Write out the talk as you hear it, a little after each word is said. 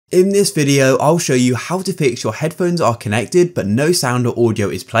In this video, I'll show you how to fix your headphones are connected but no sound or audio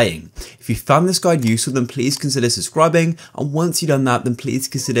is playing. If you found this guide useful, then please consider subscribing, and once you've done that, then please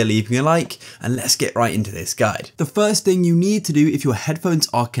consider leaving a like, and let's get right into this guide. The first thing you need to do if your headphones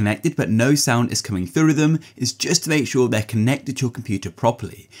are connected but no sound is coming through them is just to make sure they're connected to your computer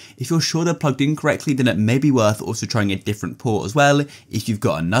properly. If you're sure they're plugged in correctly, then it may be worth also trying a different port as well if you've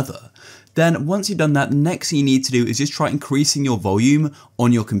got another. Then once you've done that, the next thing you need to do is just try increasing your volume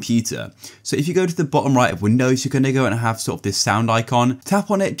on your computer. So if you go to the bottom right of Windows, you're going to go and have sort of this sound icon, tap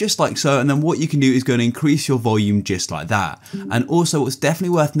on it just like so, and then what you can do is go and increase your volume just like that. And also what's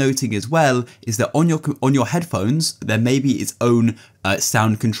definitely worth noting as well is that on your headphones, there may be its own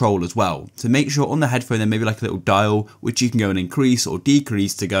sound control as well. So make sure on the headphone there may be like a little dial which you can go and increase or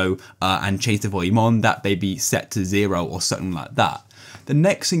decrease to go and change the volume on. That may be set to 0 or something like that. The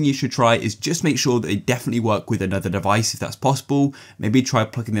next thing you should try is just make sure that they definitely work with another device if that's possible. Maybe try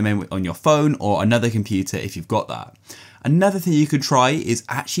plugging them in on your phone or another computer if you've got that. Another thing you could try is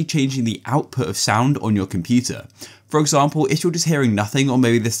actually changing the output of sound on your computer. For example, if you're just hearing nothing, or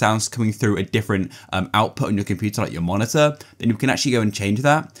maybe the sound's coming through a different output on your computer, like your monitor, then you can actually go and change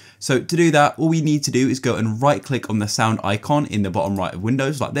that. So to do that, all we need to do is go and right click on the sound icon in the bottom right of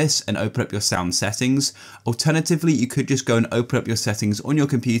Windows like this and open up your sound settings. Alternatively, you could just go and open up your settings on your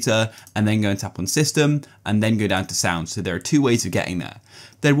computer and then go and tap on system and then go down to sound. So there are two ways of getting there.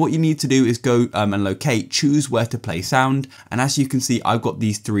 Then what you need to do is go and locate, choose where to play sound. And as you can see, I've got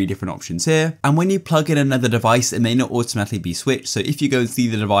these three different options here. And when you plug in another device, it may not automatically be switched. So if you go and see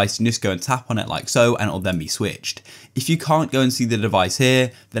the device, you just go and tap on it like so, and it'll then be switched. If you can't go and see the device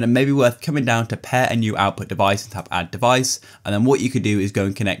here, then it may be worth coming down to pair a new output device and tap add device. And then what you could do is go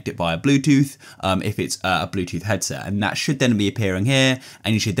and connect it via Bluetooth if it's a Bluetooth headset. And that should then be appearing here,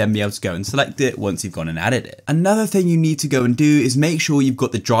 and you should then be able to go and select it once you've gone and added it. Another thing you need to go and do is make sure you've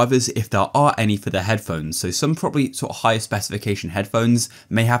got the drivers if there are any for the headphones. So some probably sort of higher specification headphones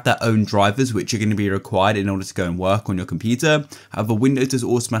may have their own drivers which are going to be required in order to go and work on your computer. However, Windows does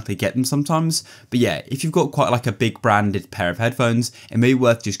automatically get them sometimes. But yeah, if you've got quite like a big branded pair of headphones, it may be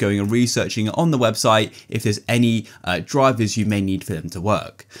worth just going and researching on the website if there's any drivers you may need for them to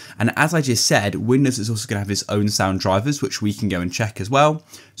work. And as I just said, Windows is also going to have its own sound drivers which we can go and check as well.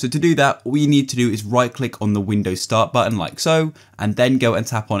 So to do that, all you need to do is right click on the Windows Start button like so, and then go and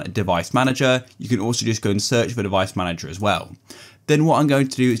tap on Device Manager. You can also just go and search for Device Manager as well. Then what I'm going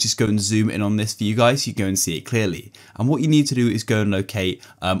to do is just go and zoom in on this for you guys so you go and see it clearly. And what you need to do is go and locate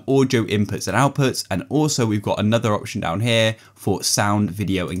audio inputs and outputs. And also we've got another option down here for sound,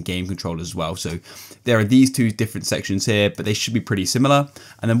 video and game controllers as well. So there are these two different sections here, but they should be pretty similar.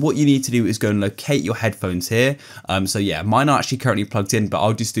 And then what you need to do is go and locate your headphones here. So yeah, mine are actually currently plugged in, but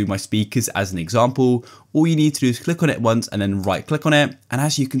I'll just do my speakers as an example. All you need to do is click on it once and then right click on it. And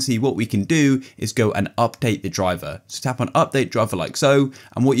as you can see, what we can do is go and update the driver. So tap on update driver like so.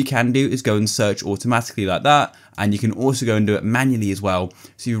 And what you can do is go and search automatically like that. And you can also go and do it manually as well.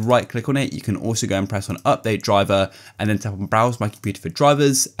 So you right click on it, you can also go and press on update driver and then tap on browse my computer for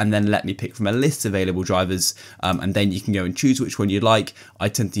drivers and then let me pick from a list of available drivers. And then you can go and choose which one you'd like. I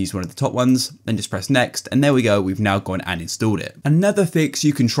tend to use one of the top ones, then just press next. And there we go, we've now gone and installed it. Another fix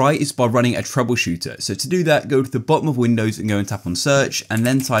you can try is by running a troubleshooter. So to do that, go to the bottom of Windows and go and tap on search and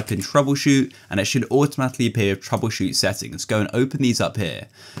then type in troubleshoot, and it should automatically appear with troubleshoot settings. Go and open these up here.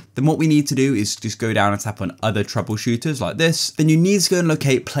 Then what we need to do is just go down and tap on other troubleshooters like this. Then you need to go and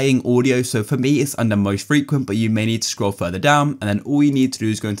locate playing audio. So for me, it's under most frequent, but you may need to scroll further down. And then all you need to do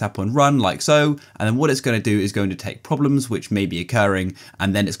is go and tap on run like so. And then what it's going to do is going to detect problems which may be occurring,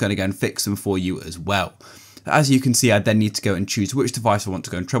 and then it's going to go and fix them for you as well. As you can see, I then need to go and choose which device I want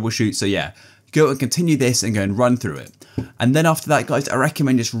to go and troubleshoot. So yeah, go and continue this and go and run through it. And then after that, guys, I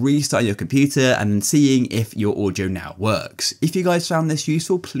recommend just restarting your computer and then seeing if your audio now works. If you guys found this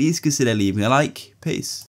useful, please consider leaving a like. Peace.